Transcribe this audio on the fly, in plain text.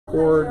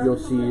record. You'll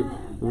see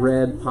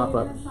red pop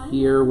up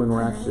here when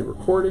we're actually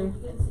recording.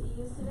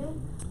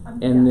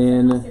 And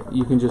then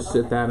you can just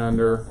sit that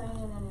under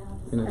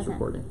and it's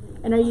recording.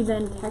 And are you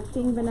then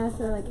texting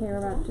Vanessa, like, hey, we're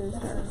about to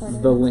start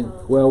recording? The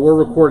link. Well, we're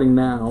recording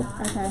now.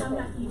 Okay.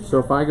 So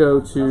if I go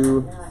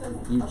to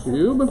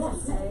YouTube,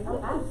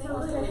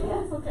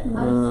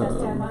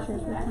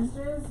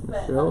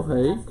 Michele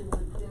Hake.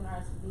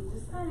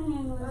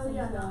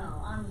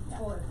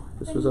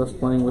 This was us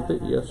playing with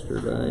it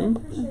yesterday.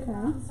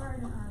 Okay.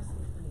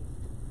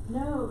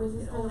 No, it was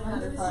just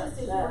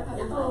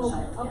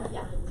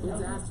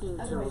It's asking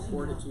to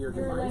record it to your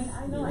device.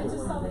 I know, I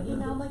just saw the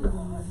email, like,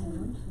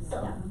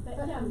 so,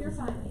 but yeah, you're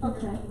fine.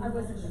 Okay. I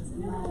wasn't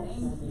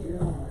thank you.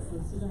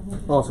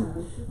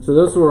 Awesome. So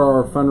those were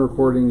our fun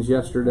recordings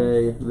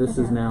yesterday. This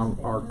is now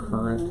our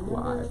current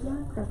live.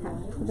 Okay.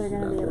 So they're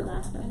going to be able to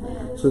access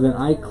it. So then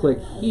I click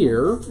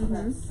here.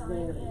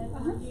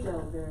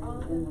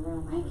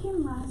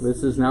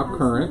 This is now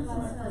current.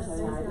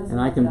 And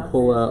I can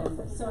pull up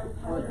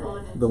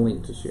the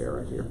link to share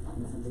right here.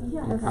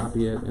 And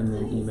copy it and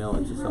then email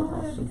it to South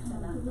Austin.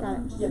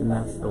 Got it. And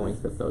that's the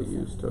link that they'll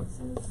use to.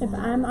 If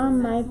I'm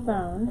on my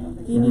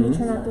phone, do you need to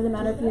turn off, does it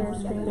matter if your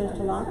screen goes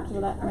to locked?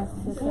 Will that mess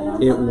this up?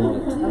 It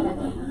won't.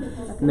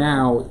 Okay.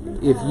 Now,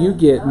 if you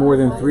get more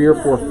than 3 or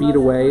 4 feet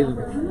away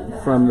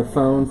from the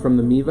phone, from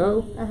the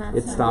Mevo,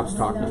 it stops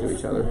talking to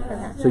each other.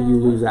 So you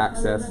lose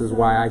access, is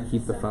why I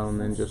keep the phone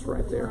then just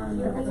right there.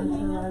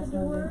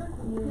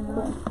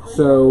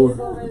 So,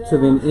 to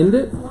then end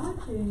it,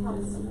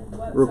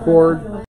 record.